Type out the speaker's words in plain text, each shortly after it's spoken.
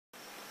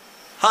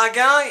Hi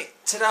guy,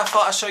 today I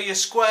thought I'd show you a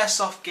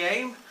Squaresoft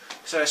game.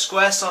 So a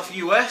Squaresoft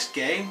US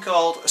game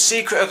called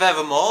Secret of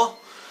Evermore.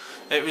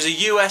 It was a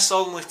US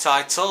only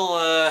title.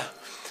 I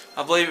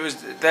believe it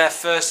was their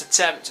first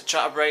attempt to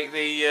try to break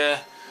the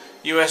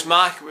US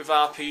market with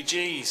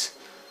RPGs.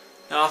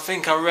 Now I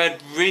think I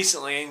read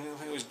recently, I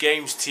think it was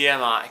Games TM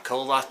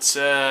article, that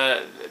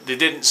they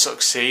didn't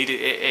succeed.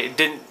 It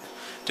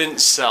didn't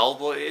sell,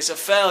 but it's a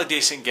fairly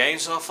decent game,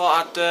 so I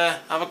thought I'd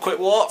have a quick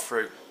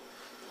walkthrough.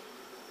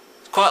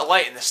 Quite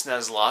late in the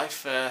SNES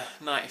life,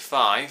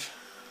 95.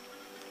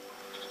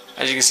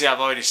 As you can see, I've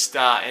already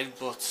started,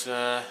 but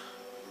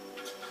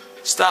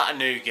start a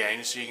new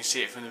game so you can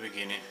see it from the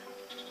beginning.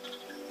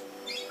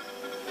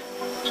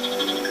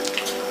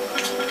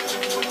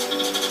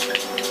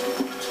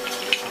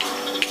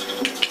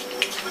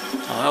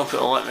 I hope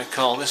it'll let me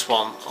call this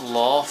one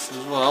Loth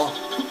as well.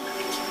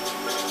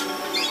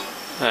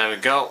 There we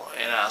go,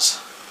 it has.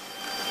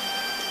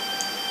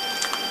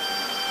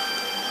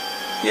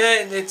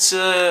 Yeah, it's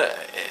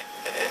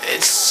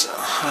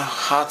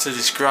hard to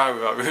describe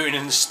without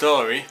ruining the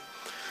story.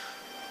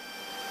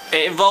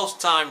 It involves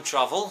time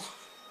travel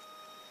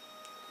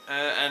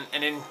and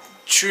an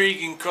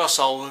intriguing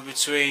crossover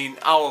between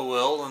our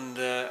world and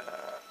a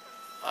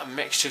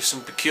mixture of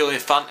some peculiar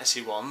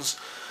fantasy ones,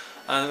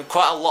 and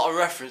quite a lot of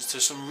reference to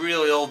some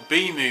really old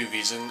B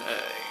movies and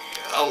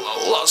a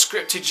lot of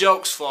scripted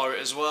jokes for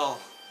it as well.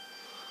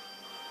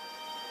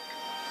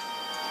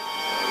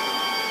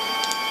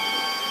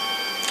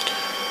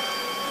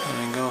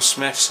 There we go,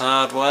 Smith's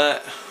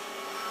Hardware.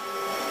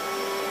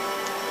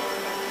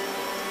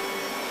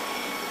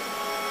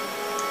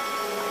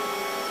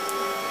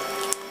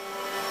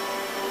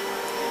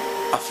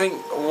 I think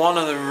one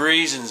of the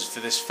reasons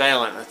for this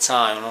failing at the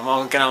time, and I'm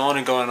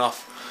only going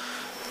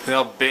off the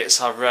odd bits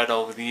I've read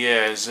over the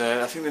years,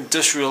 I think they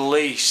just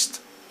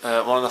released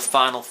one of the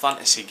Final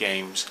Fantasy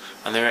games,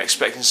 and they were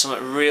expecting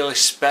something really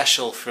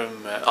special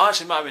from,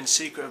 actually it might have been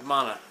Secret of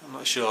Mana, I'm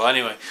not sure,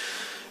 anyway.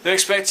 They're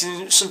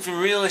expecting something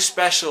really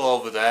special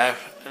over there,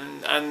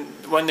 and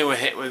when they were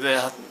hit with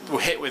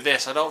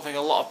this, I don't think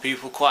a lot of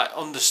people quite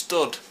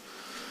understood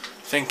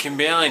thinking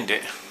behind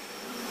it.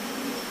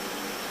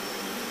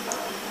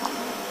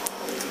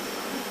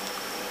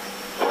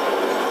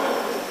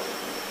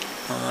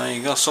 Well, there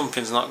you go,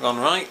 something's not gone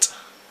right.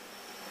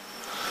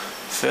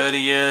 30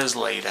 years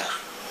later.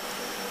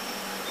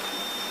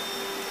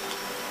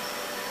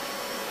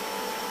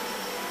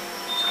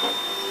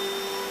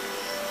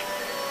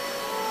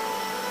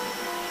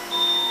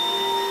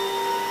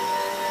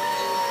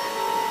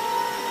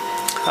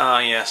 Ah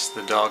yes,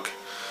 the dog.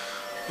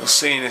 We'll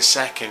see in a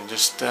second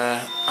just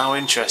how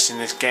interesting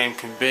this game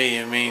can be.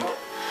 I mean,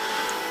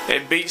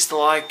 it beats the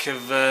like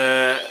of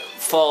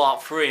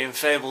Fallout 3 and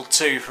Fable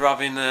 2 for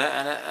having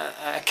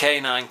a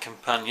canine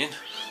companion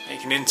that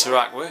you can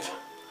interact with,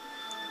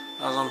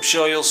 as I'm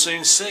sure you'll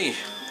soon see.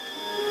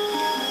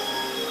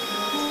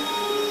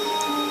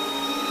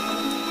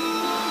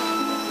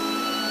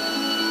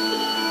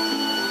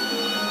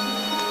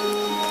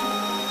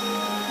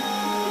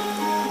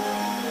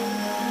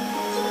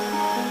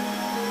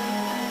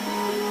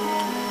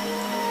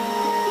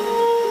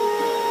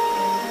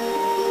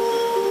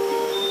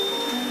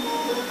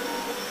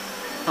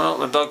 Well,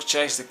 the dog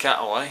chased the cat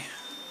away,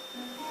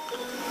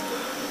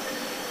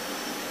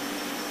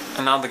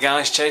 and now the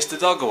guys chased the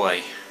dog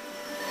away.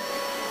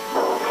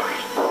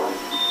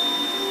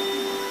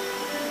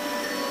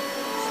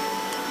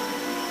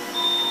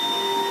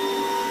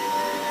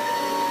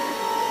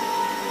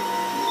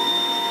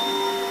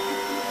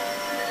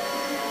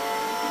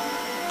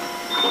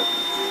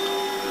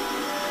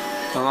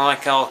 And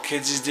like our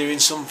kids is doing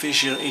something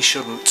he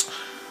shouldn't.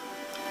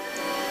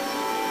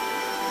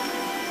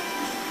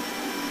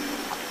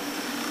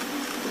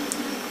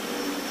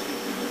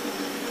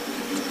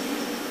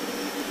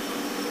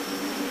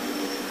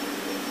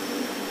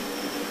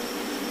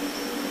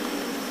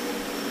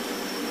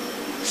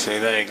 See,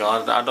 there you go.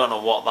 I don't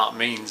know what that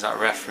means, that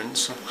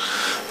reference,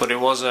 but it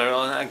was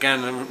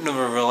again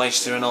another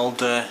relation to an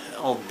old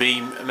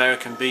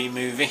American B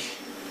movie.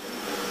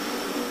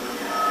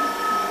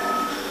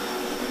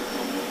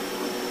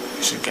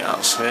 We should get out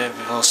of here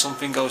before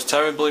something goes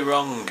terribly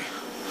wrong.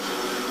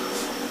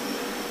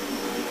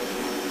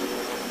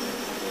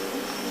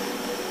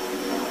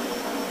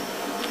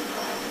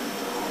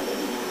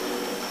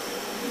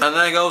 And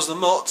there goes the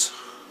mutt.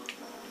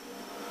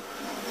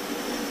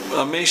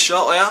 And me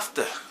shortly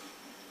after.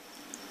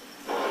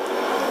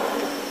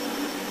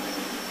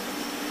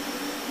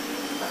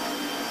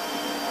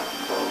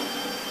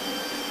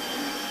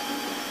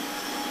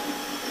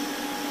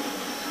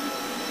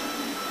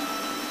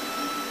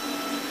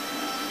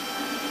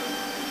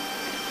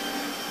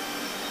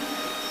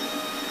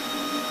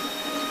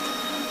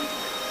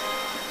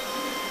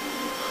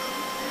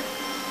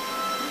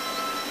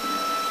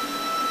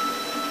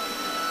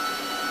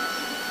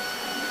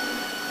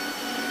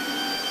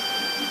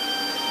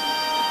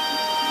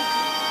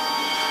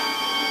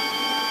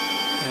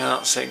 Yeah,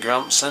 that's it,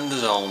 Gramps, send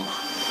us home.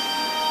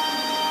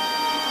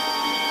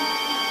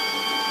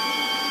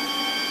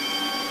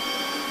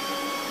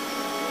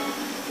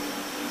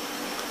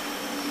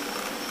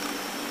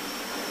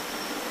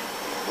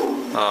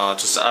 Oh, I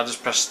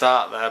just pressed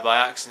start there by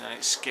accident and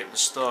it skipped the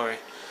story.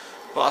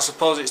 But I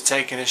suppose it's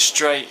taking us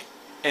straight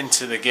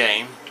into the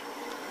game.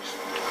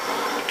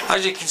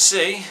 As you can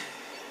see,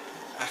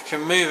 I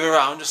can move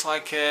around just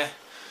like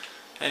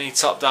any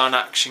top-down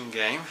action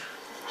game.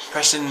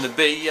 Pressing the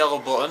B, yellow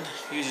button,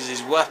 uses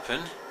his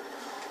weapon.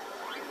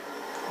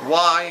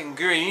 Y and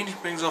green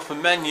brings up a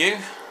menu.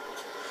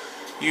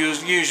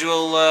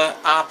 Usual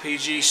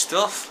RPG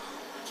stuff.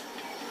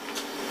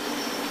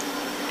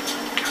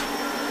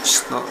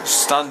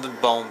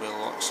 Standard bone bill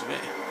looks of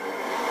it.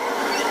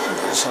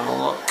 Let's have a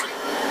look.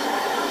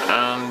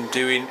 And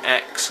doing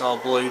X or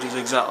blue does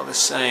exactly the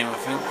same, I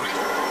think.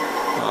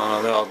 Oh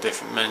no, they're all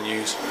different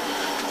menus.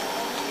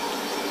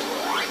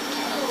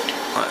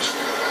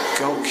 Let's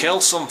go kill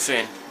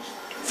something.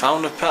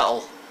 Found a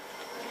petal.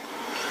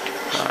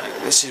 Right,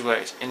 this is where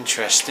it's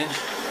interesting.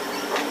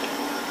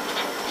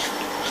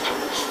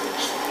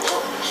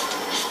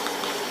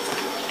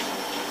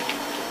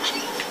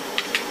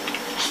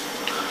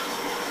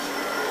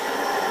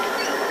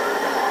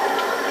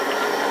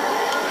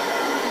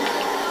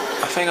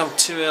 I think I'm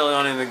too early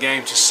on in the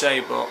game to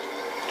say, but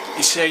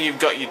you say you've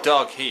got your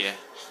dog here.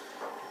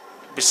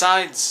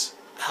 Besides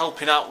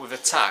helping out with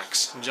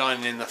attacks and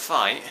joining in the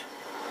fight,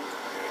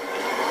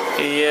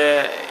 he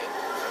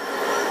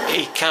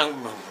can,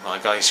 oh my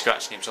god, he's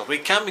scratching himself. He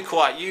can be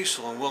quite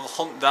useful and will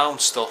hunt down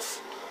stuff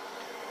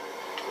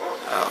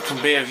that can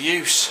be of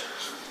use.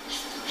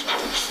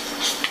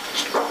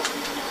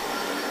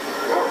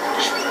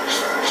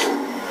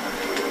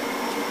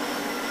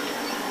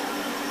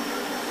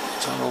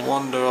 Let's have a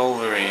wander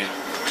over here.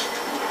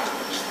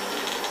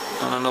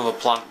 And another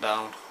plant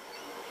down.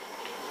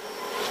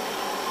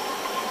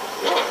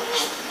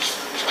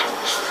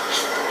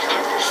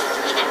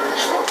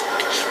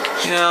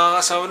 Yeah,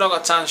 so we've not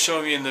got time to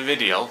show you in the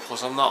video,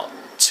 plus I'm not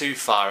too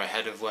far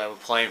ahead of where we're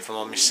playing from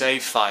on my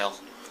save file.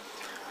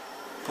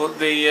 But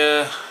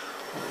the,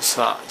 what's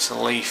that? It's a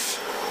leaf.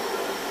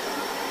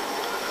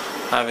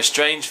 I have a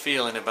strange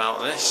feeling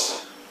about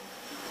this.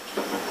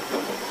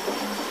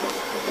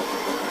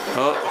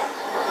 Oh.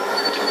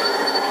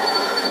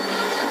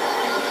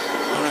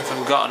 I don't know if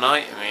I've got an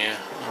item here.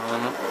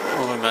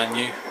 Other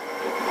menu.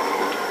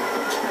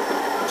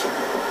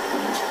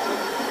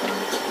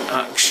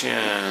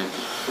 Action.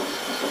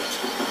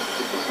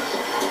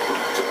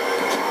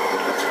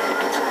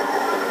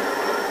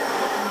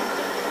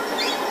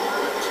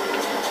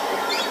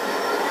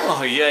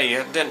 Oh yeah,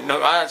 I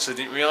actually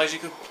didn't realise you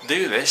could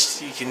do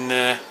this. You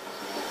can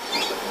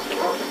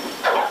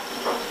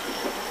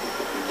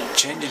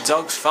change your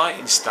dog's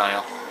fighting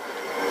style.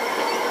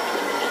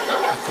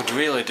 I could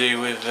really do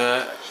with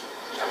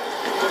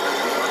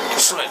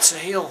something to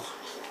heal.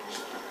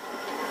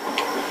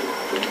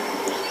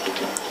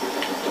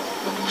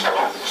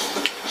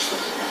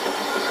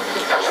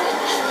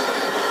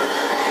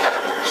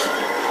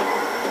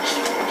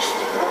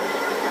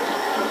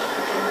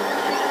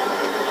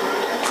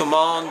 Come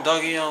on,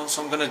 doggy, else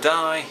I'm gonna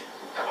die.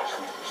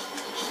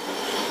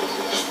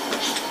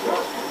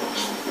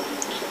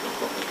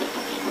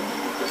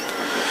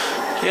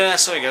 Yeah,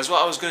 sorry guys,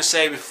 what I was going to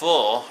say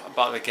before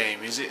about the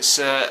game is it's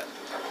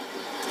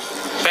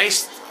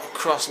based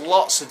across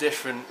lots of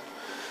different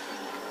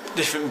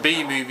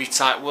B-movie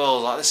type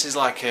worlds. Like this is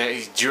like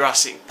a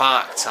Jurassic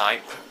Park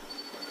type,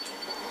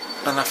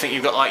 and I think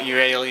you've got like your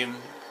alien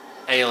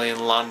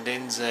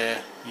landings,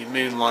 your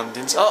moon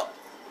landings. Oh,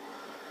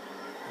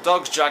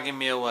 dog's dragging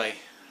me away,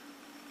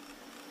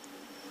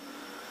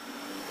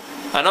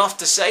 and off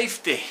to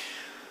safety.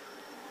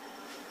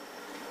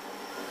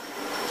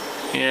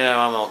 Yeah,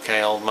 I'm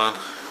okay, old man.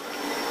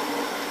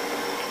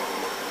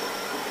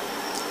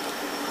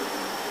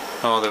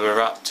 Oh, there were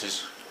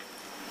raptors.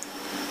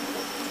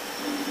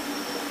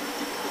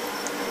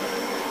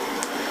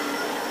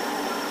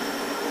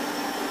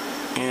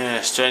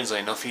 Yeah, strangely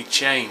enough, he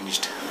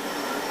changed.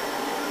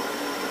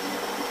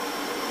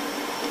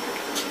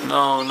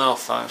 No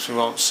thanks, we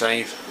won't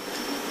save.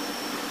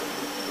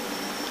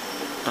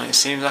 And it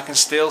seems I can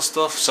steal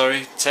stuff,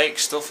 sorry, take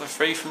stuff for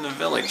free from the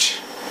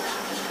village.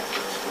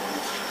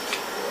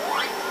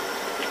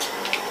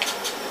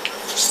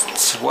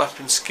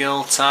 Weapon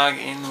skill,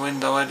 targeting,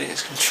 window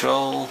edits,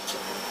 control.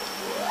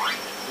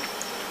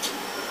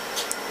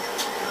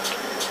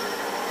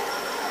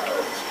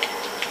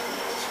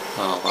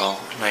 Oh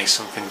well, made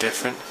something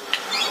different.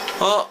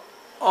 Oh,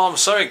 I'm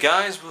sorry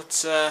guys,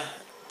 but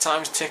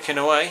time's ticking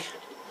away.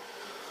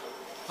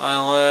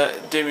 I'll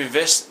do my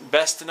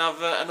best and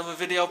have another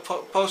video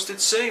posted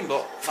soon,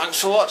 but thanks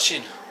for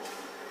watching.